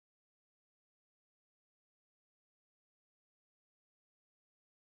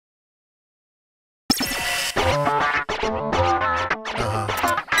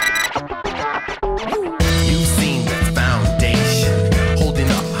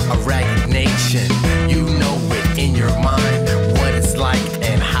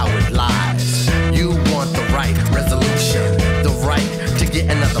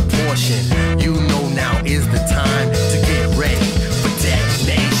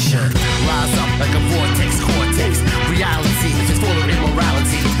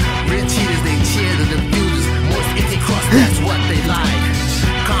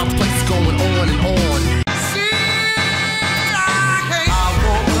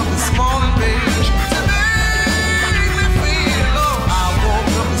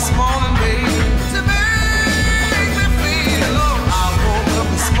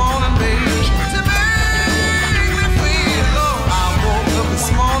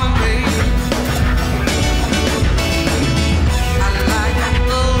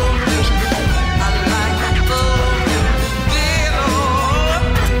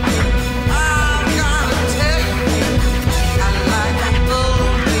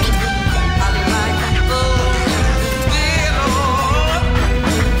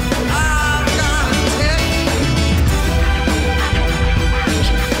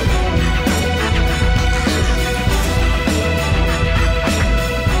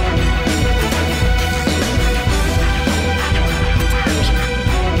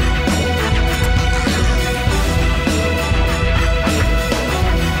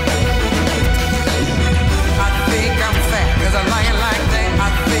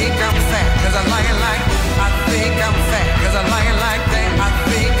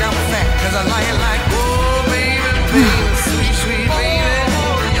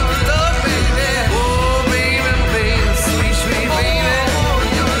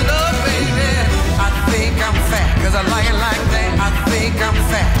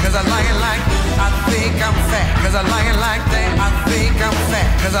cause I like it like that. I think I'm fat,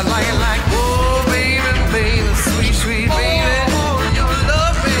 cause I like it like, oh baby, baby, sweet, sweet baby. Oh, your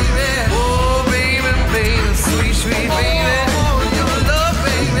love, baby. Oh baby, baby, sweet, sweet baby. Oh, your love,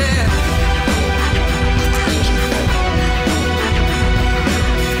 baby.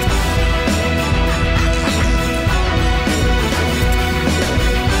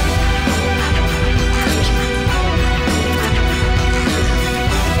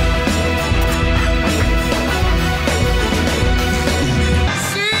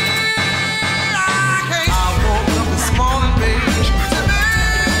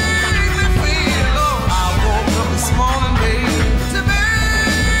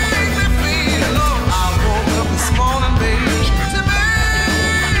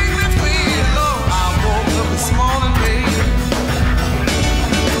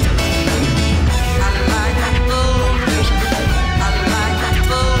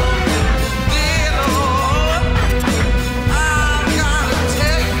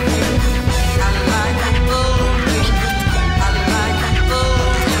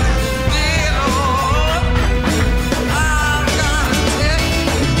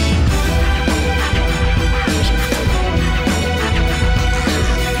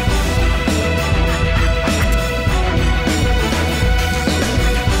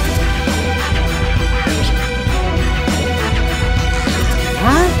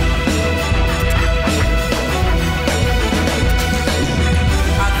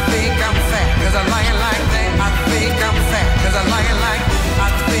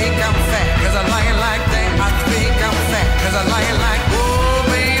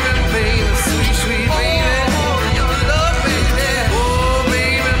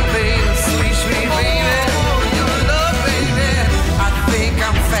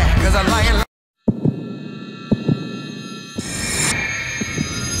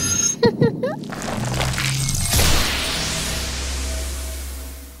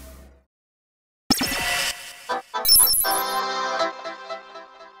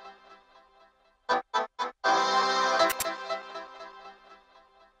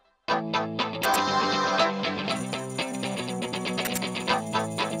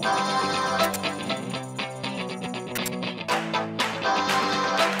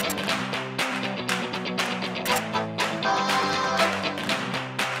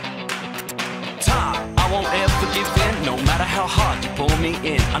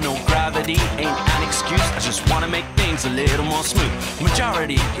 I know gravity ain't an excuse, I just wanna make things a little more smooth.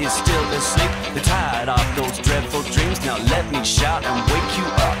 Majority is still asleep, they're tired of those dreadful dreams. Now let me shout and wake you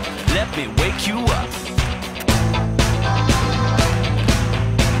up, let me wake you up.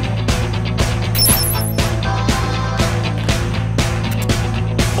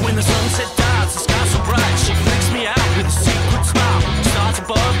 When the sunset dies, the sky so bright, she freaks me out with a secret smile. Stars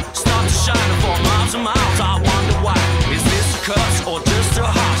above, start to shine for miles and miles. I wonder why, is this a curse or just a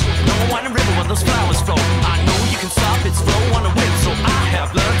heart? No winding river where those flowers flow. I know you can stop its flow on a whim, so I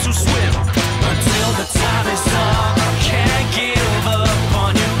have learned to swim. Until the time is up, I can't give up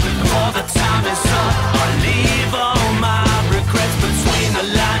on you. Before the time is up, I'll leave all my regrets between the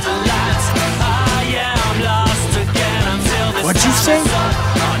lines and lines. I am lost again until this What'd you say? time is up.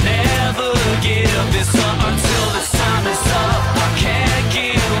 I'll never give this up until this time is up. I can't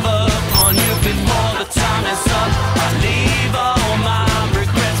give up on you before the time is up. I'll leave all my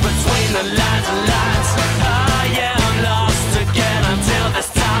regrets between the lines and lines. I am lost again until this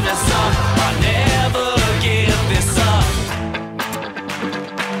time is up. I'll never give this up.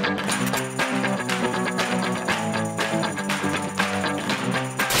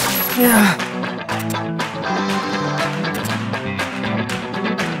 Yeah.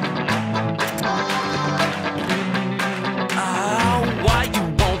 Why you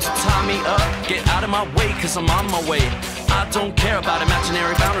won't tie me up? Get out of my way, cause I'm on my way. I don't care about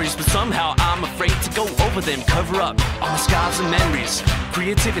imaginary boundaries, but somehow I'm afraid to go over them. Cover up all my scars and memories.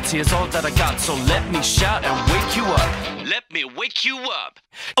 Creativity is all that I got, so let me shout and wake you up. Let me wake you up.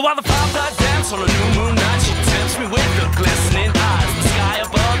 While the fireflies dance on a new moon night, she tempts me with her glistening eyes. The sky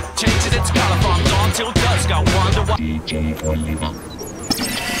above changes its color from dawn till dusk. I wonder why.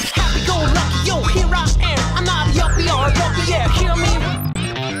 Happy go lucky, yo, here I am. I'm not a yuppie or a yuppie, yeah, hear me?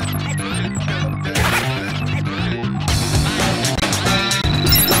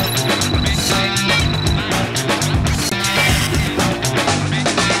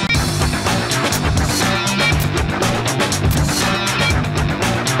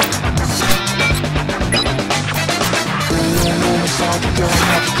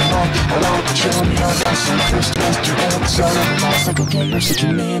 Such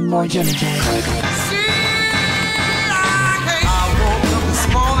a man, more Jenny Jane. I woke up this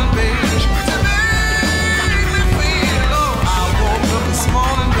morning, baby, to make me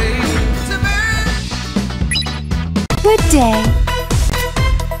Good day.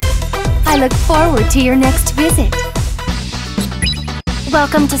 I look forward to your next visit.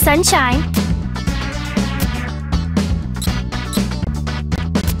 Welcome to Sunshine.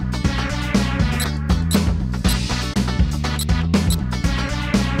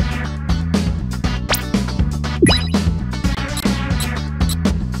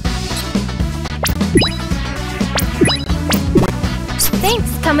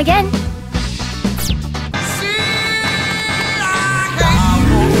 Thanks, come again.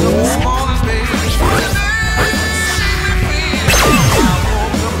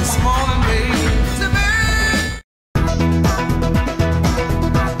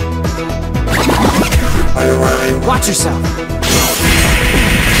 Watch yourself!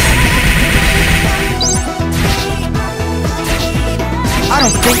 I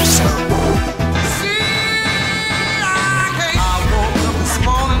don't think so.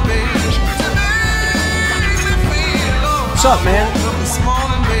 What's up, man?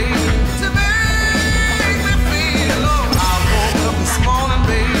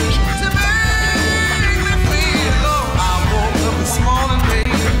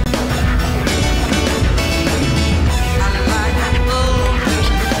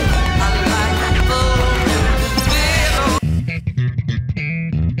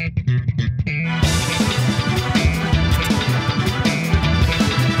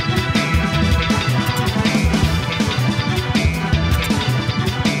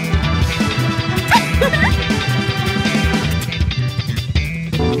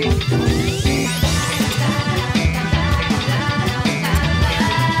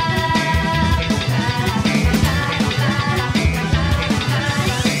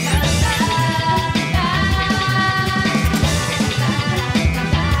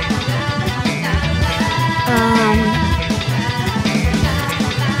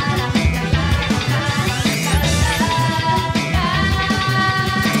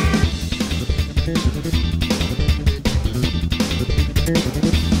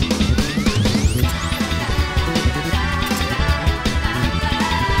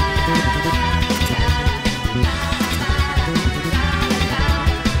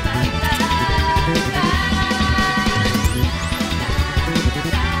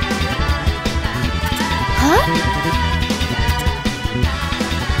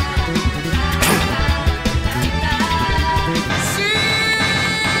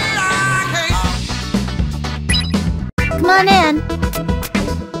 Come on in.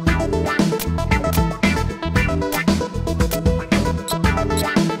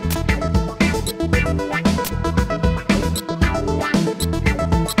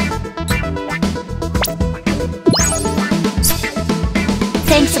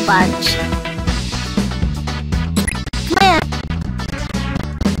 Thanks a bunch. Come in.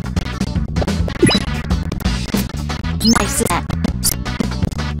 Nice, isn't it?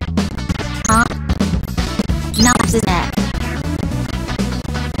 Huh? Nice, isn't it?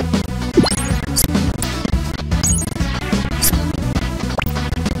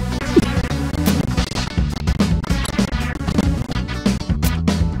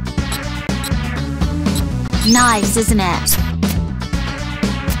 Nice, isn't it?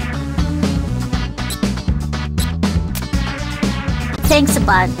 Thanks a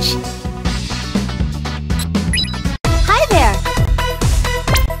bunch. Hi there.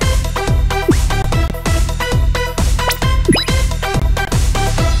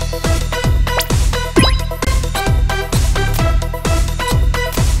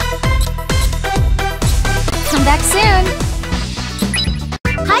 Come back soon.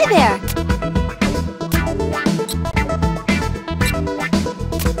 Hi there.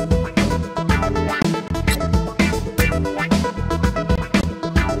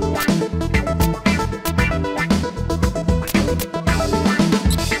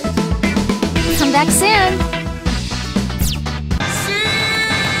 Come back soon.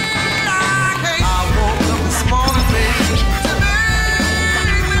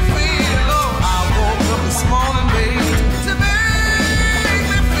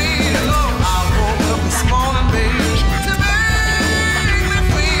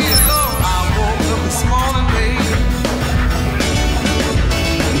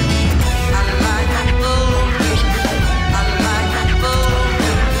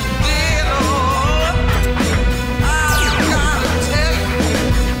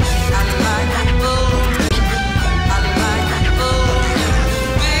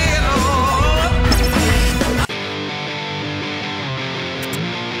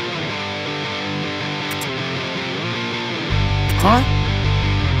 Huh?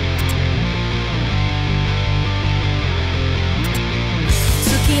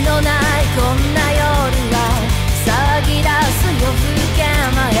 月のないこんな夜は騒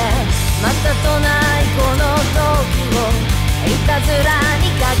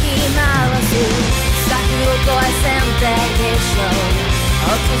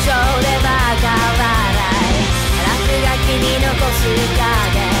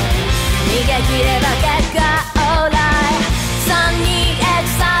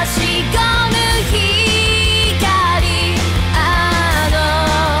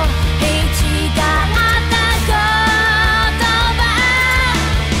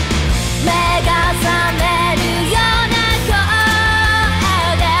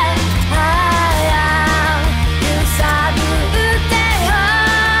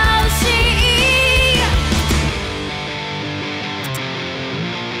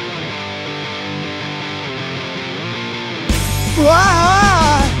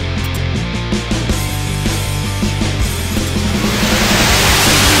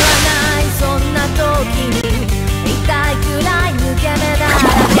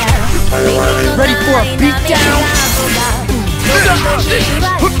Ready for a beatdown?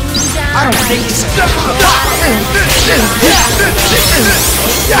 I don't think so.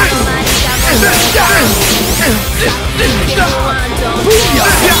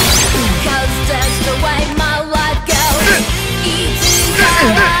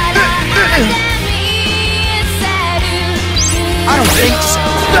 I don't think so.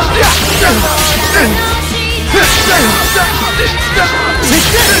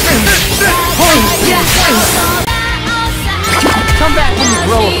 Come back when you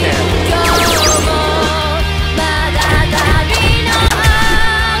grow a pair.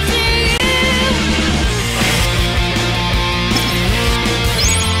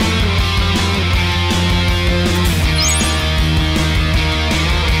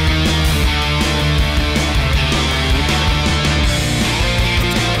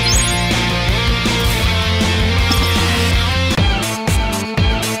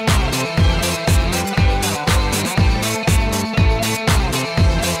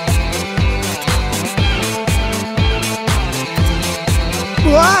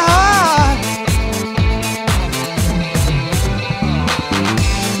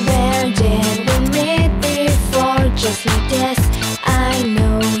 Where did we meet before? Just like this. I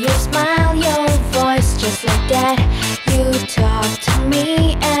know your smile, your voice, just like that. You talk to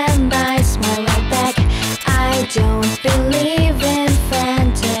me and I smile right back. I don't believe in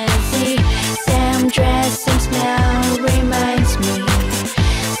fantasy. Same dress, same smell reminds me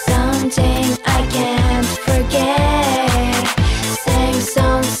something I can't forget. Same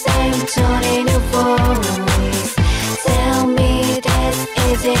song, same tone in your voice. Tell me this,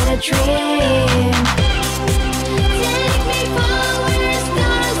 is it a dream? Take me for where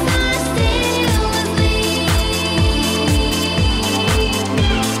stars are still asleep.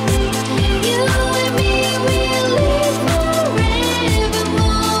 You and me will live forevermore.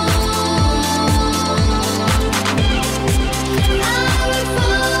 I will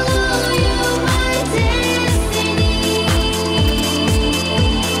follow you, my destiny.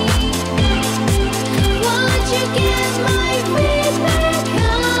 Won't you get my feet back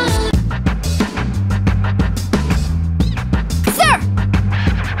on? Sir!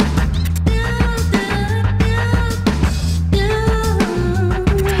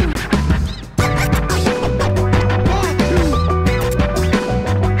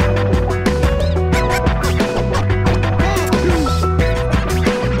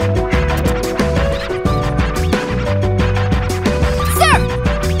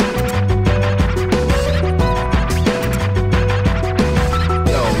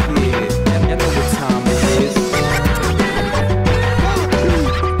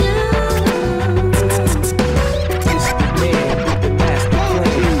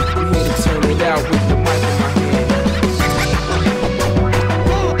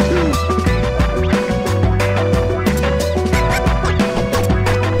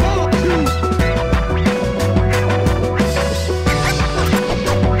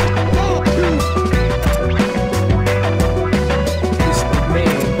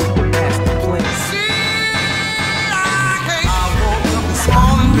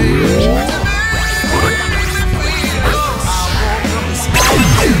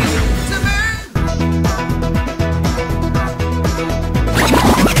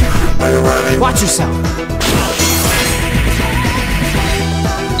 Watch yourself.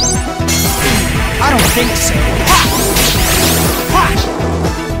 I don't think so. Ha! Ha!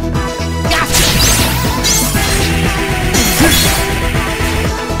 Gotcha!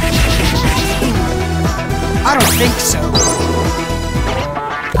 I don't think so.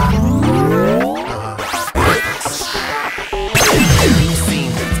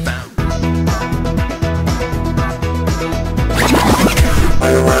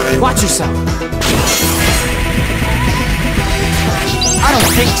 Watch yourself. I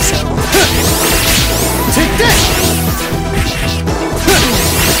don't think so. Take this!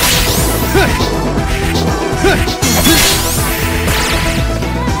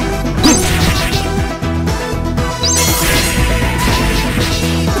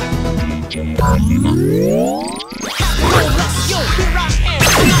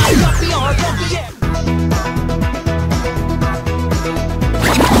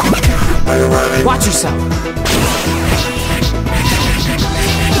 Watch yourself.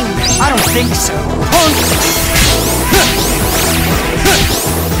 I don't think so.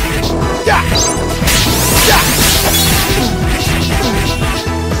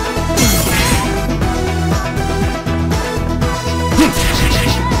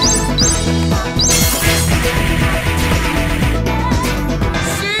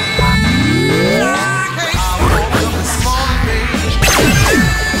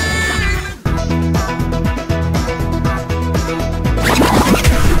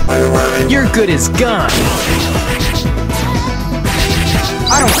 You're good as gone.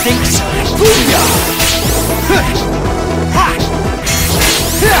 I don't think so. Booyah! Ha!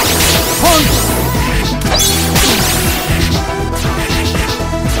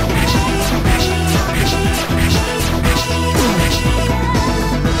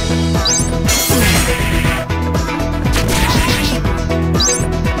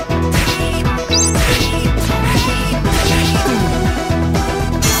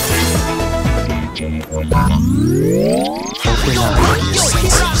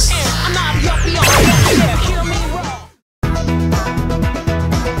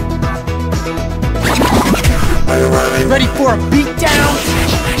 Ready for a beatdown?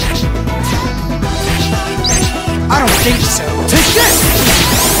 I don't think so. Take this!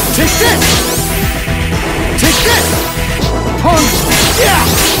 Take this! Take this! Punk! Yeah!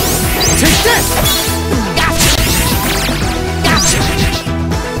 Take this! Gotcha! Gotcha!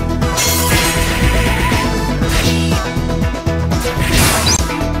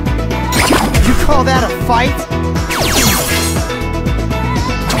 You call that a fight?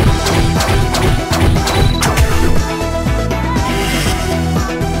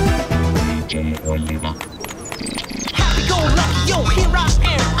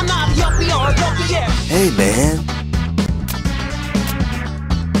 Hey, man.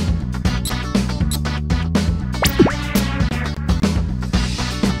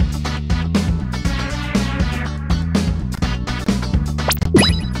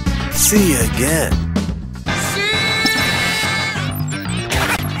 See you again.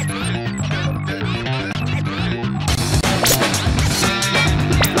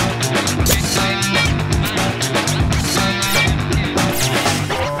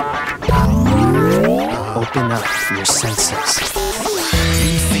 Open up your senses.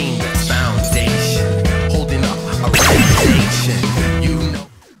 You've seen the foundation, holding up a reputation. You know.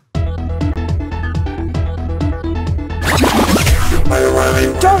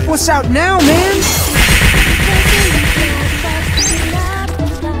 Don't wuss out now, man!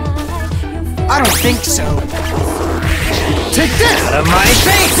 I don't think so. Take this! Out of my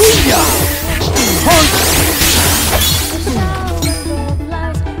face! Booyah! Punk!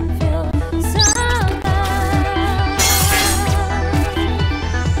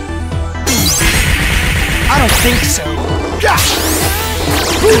 I don't think so. Yeah.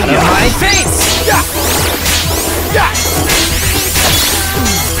 Out of my face! Yeah. Yeah.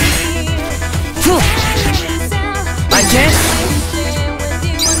 I can't.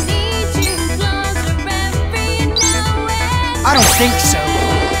 I don't think so.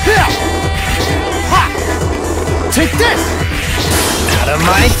 Yeah. Ha. Take this! Out of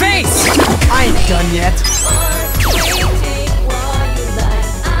my face! I ain't done yet.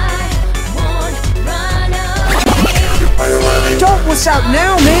 Don't wuss out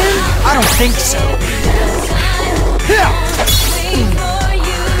now, man! I don't think so. Yeah.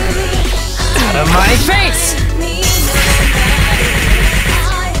 Out of my face!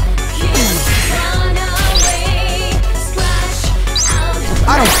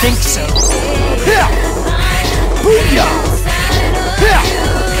 I don't think so. Yeah. Booyah! Yeah.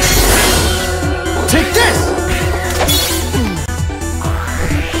 Take this!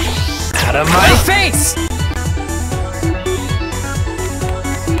 Out of my face!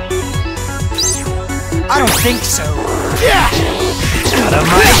 I don't think so. Yeah! Out of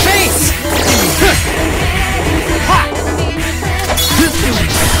my face! Ha!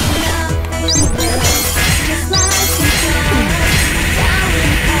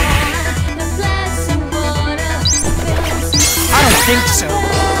 I don't think so.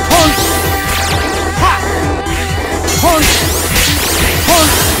 Punk! Ha! Punk!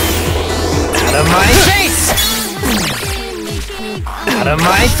 Punk! Out of my face! Out of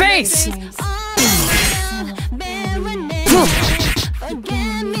my face!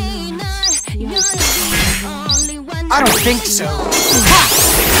 I don't think so. Ha!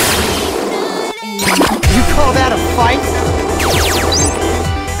 You call that a fight?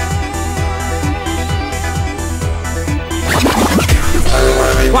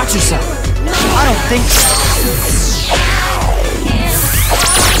 Watch yourself. I don't think so.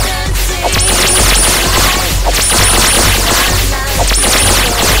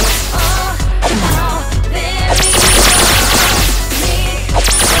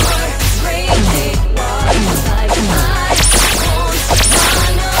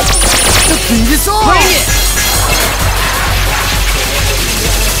 Heat is on! Bring it!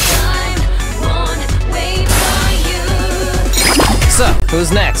 So,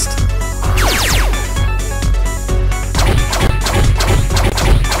 who's next?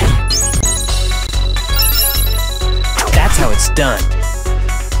 That's how it's done.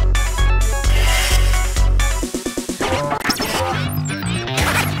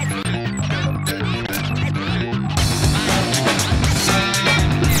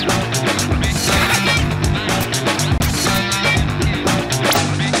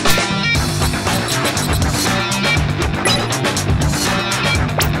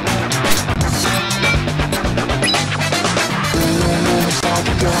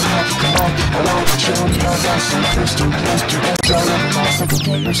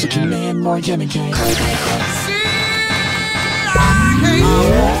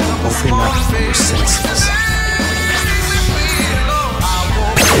 Open up your senses.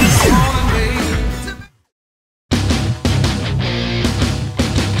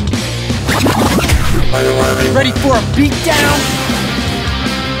 Ready for a beatdown?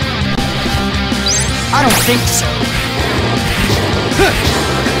 I don't think so.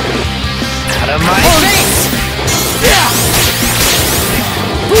 Out of my face! Yeah!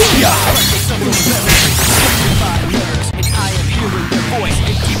 Booyah!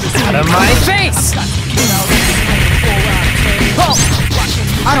 Out of my face! Oh,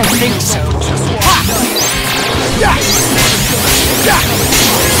 I don't think so. Ha! Yeah! Yeah!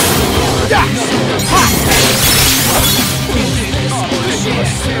 Yeah! Ha!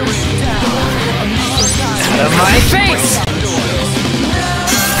 Out of my face!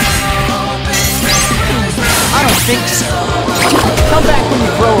 I don't think so. Come back when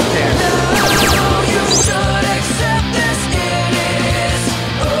you throw it there.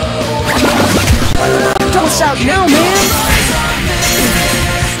 Don't shout now, man!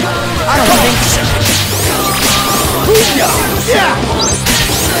 I don't think so. Booyah! Yeah!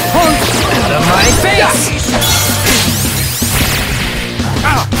 Punk! Out of my face!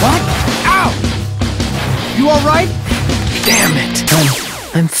 Ow! What? Ow! You alright? Damn it!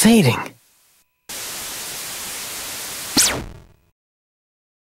 I'm fading.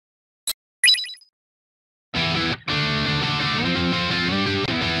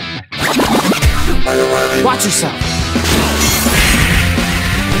 Watch yourself.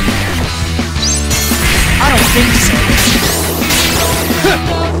 I don't think so.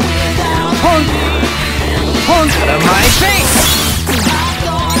 Punk! Punk! Out of my face!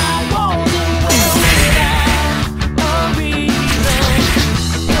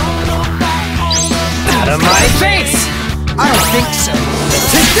 Out of my face! I don't think so.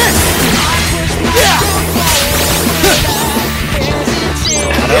 Take this! Yeah!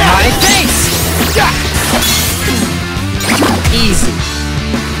 Out of my face! Yeah! Easy.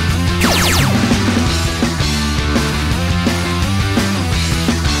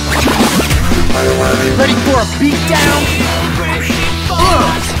 Ready for a beatdown?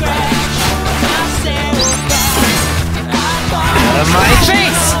 Out of my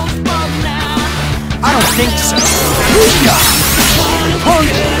face! I don't think so. Booyah! Punk!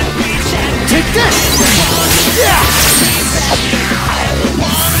 Take this! Yeah!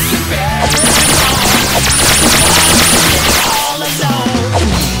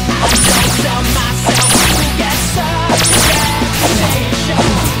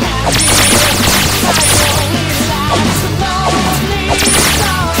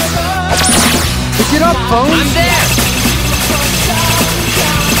 Pick it up, Bones! I'm there!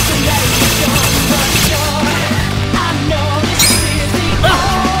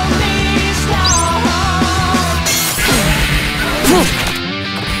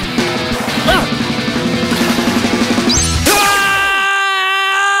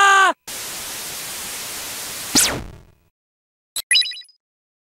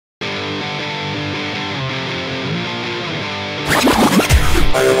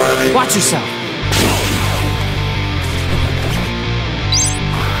 Watch yourself!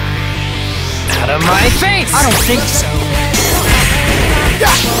 Out of my face! I don't think so.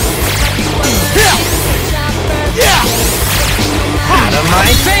 Yeah! Yeah! Yeah! Out of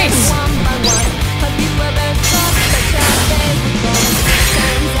my face!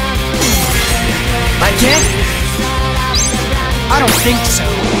 I can't? I don't think so.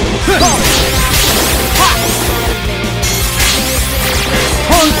 Ha!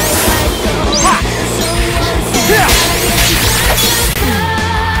 Punk! Ha! Yeah!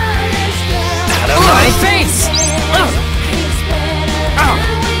 Out of my face!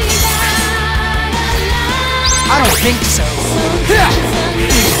 I don't think so. Yeah!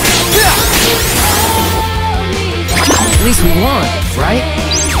 Yeah! At least we won, right?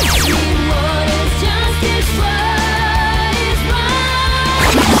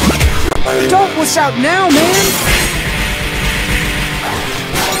 What's out now, man?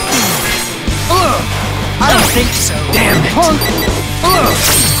 I don't think so. Damn it. Punk.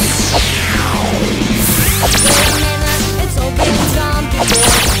 It's all been gone before.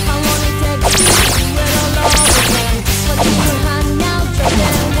 I wanna take you to it all over again. But you hang out just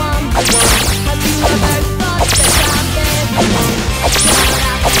in one by one. Have you ever thought that I'm everyone?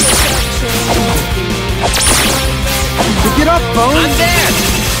 Pick it up, Bones. I'm dead!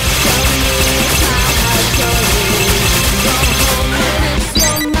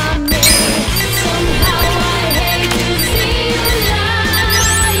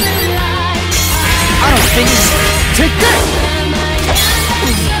 I don't think so. Take this!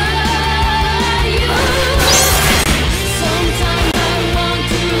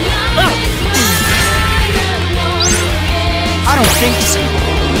 I don't think so.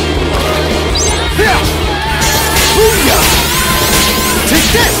 Booyah! Take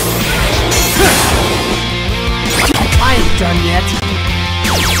this! I ain't done yet.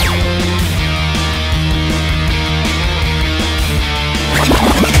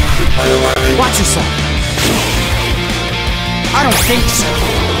 Watch yourself. I don't think so.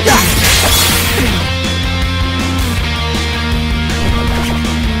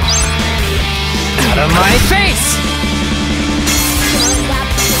 Out of my face!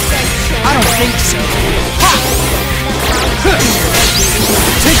 I don't think so. Ha!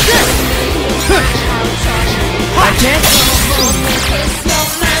 Take this! I can't.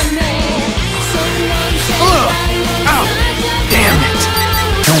 Oh, damn it!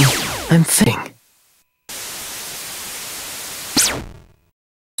 I'm fitting.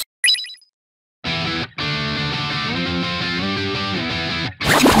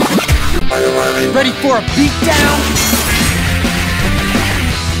 Ready for a beatdown?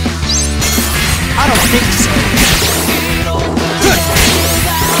 I don't think so.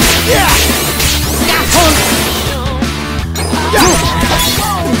 Yeah!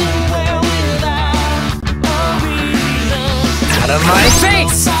 Out of my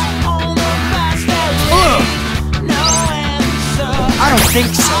face! I don't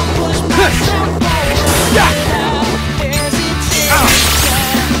think so.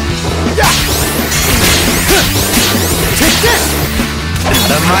 Take this!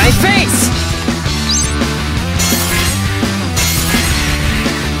 Out of my face!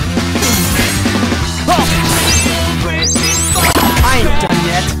 I ain't done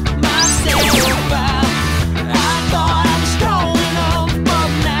yet.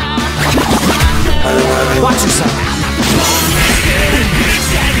 Watch yourself.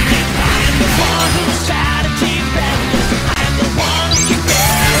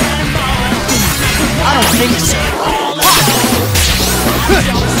 I don't think so.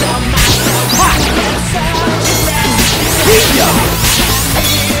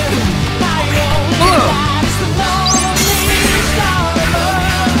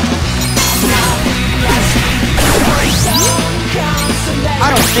 I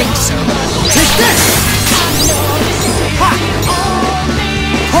don't think so. Take this! Ha!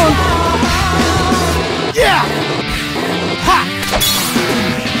 Punk! Yeah! Ha!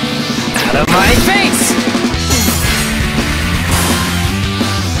 Out of my face!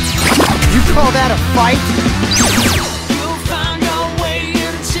 You call that a fight?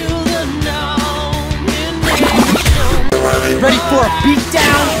 Ready for a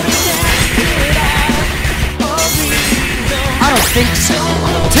beatdown? I don't think so.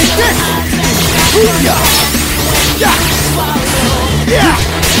 Take this! Booyah! Yeah! Yeah!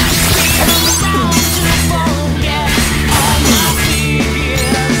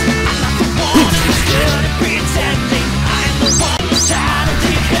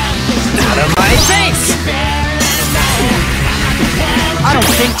 Out of my face! I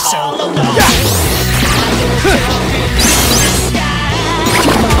don't think so. Yeah!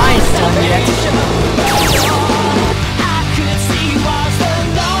 I ain't done yet.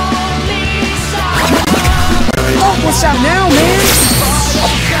 Oh, what's out now, man?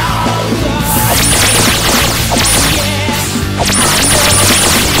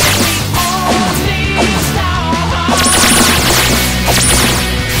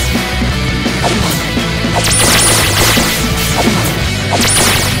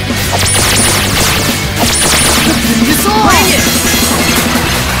 It's on! Bring it!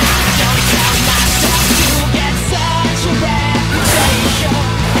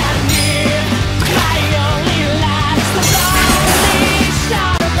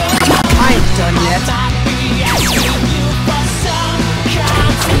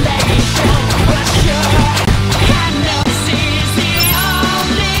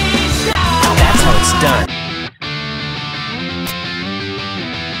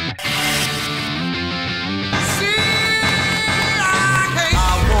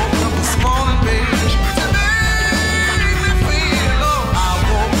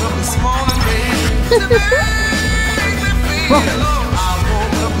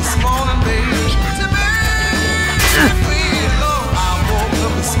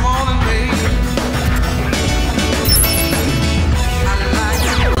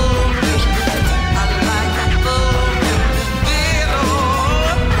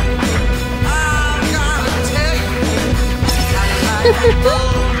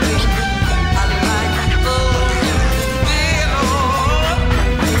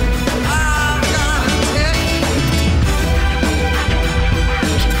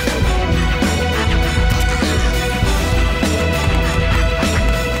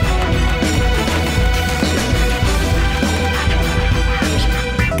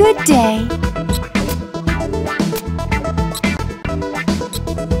 Good day.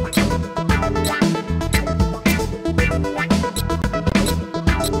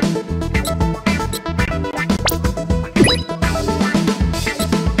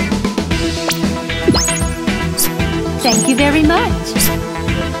 Thank you very much.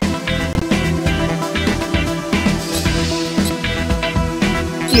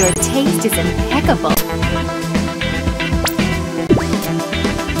 Your taste is impeccable.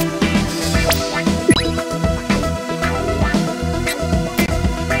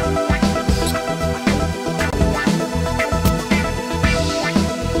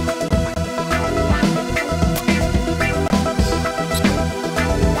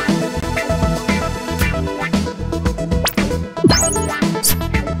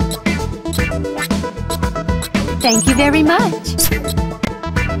 Thank you very much.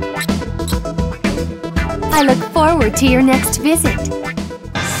 I look forward to your next visit.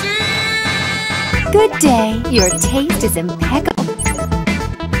 Good day. Your taste is impeccable.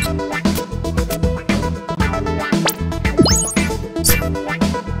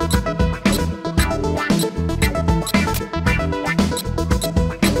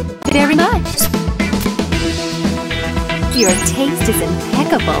 Very much. Your taste is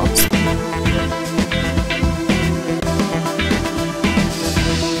impeccable.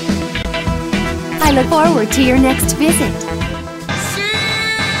 I look forward to your next visit.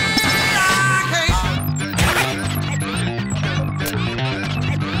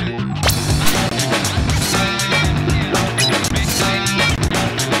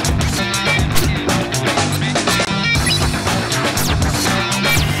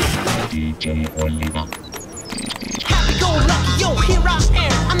 Happy-go-lucky, yo, here I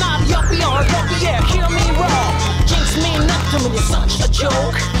am. I'm not a yuppie or a yuppie, yeah, hear me wrong. Jinx me nothing when you're such a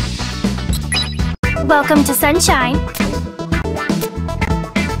joke. Welcome to Sunshine.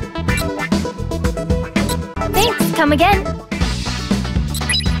 Thanks, come again.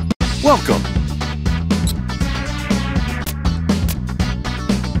 Welcome.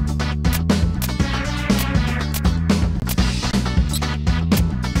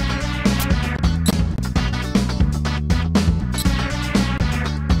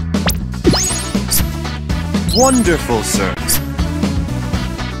 Wonderful, sir.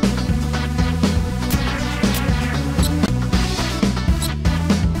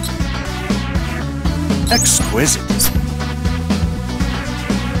 Exquisite.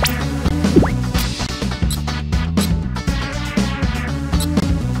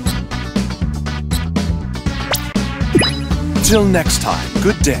 Till next time,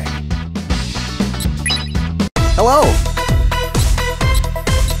 good day. Hello.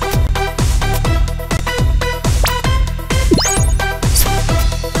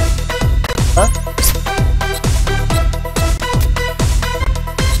 Huh?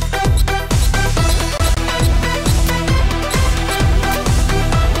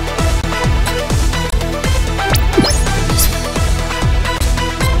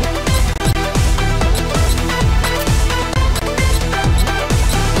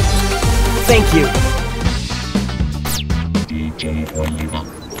 Thank you.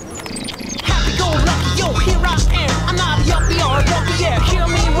 Happy-go-lucky, yo, here I am. I'm not a yuppie or a yuppie, yeah, hear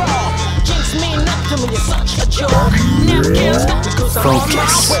me wrong. Jinx me nothing when you're such a joke. Never cares got me 'cause I'm on my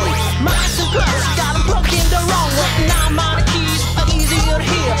way. Mice and plus, got 'em plugged in the wrong way. Now my keys are easier to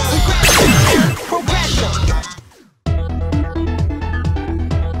hear. Progression.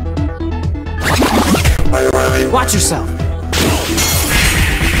 Watch yourself.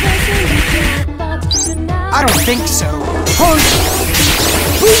 I don't think so.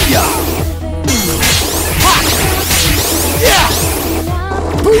 Booyah! Ha! Yeah!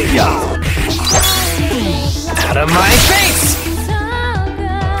 Booyah! Out of my face!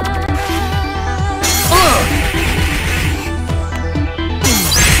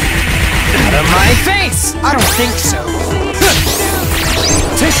 Out of my face! I don't think so.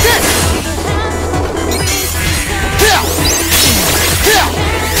 Take this! Yeah! Yeah!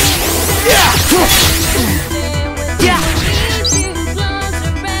 Yeah!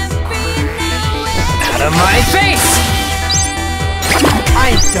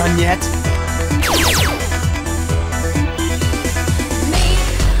 done yet.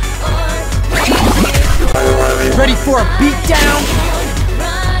 Ready for a beatdown?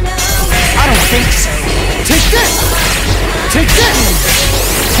 I don't think so. Take this! Take this!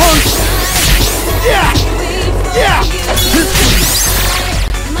 Punch! Yeah! Yeah!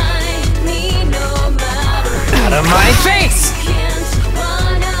 Out of my face!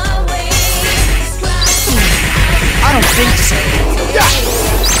 I don't think so. Yeah!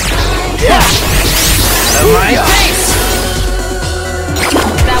 Yeah! Out of my face!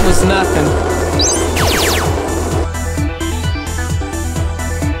 That was nothing.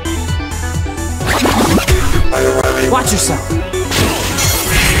 Watch yourself.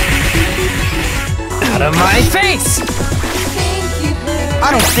 Out of my face!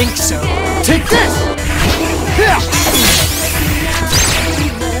 I don't think so. Take this! Yeah!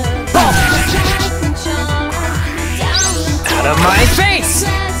 Out of my face!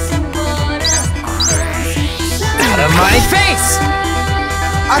 Out of my face!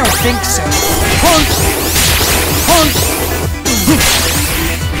 I don't think so. Punk! Punk!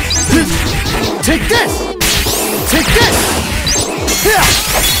 Take this! Take this! Yeah!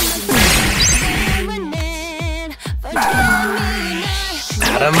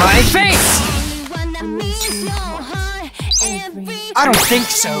 Out of my face! I don't think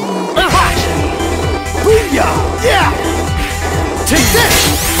so. Booyah! Yeah! Take this!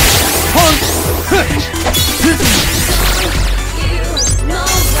 Punk!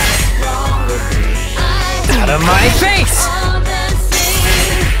 Out of my face!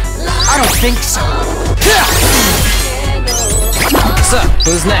 I don't think so. So,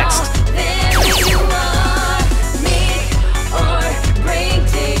 who's next?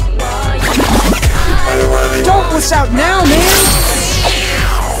 Don't push out now, man!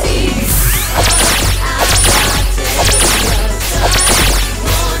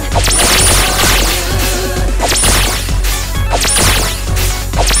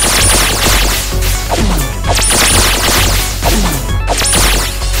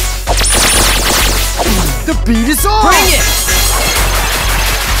 The beat is on! Bring it!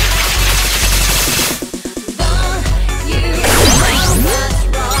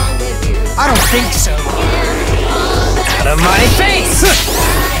 I don't think so. Out of my face!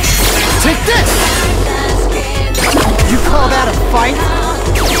 Take this! You call that a fight?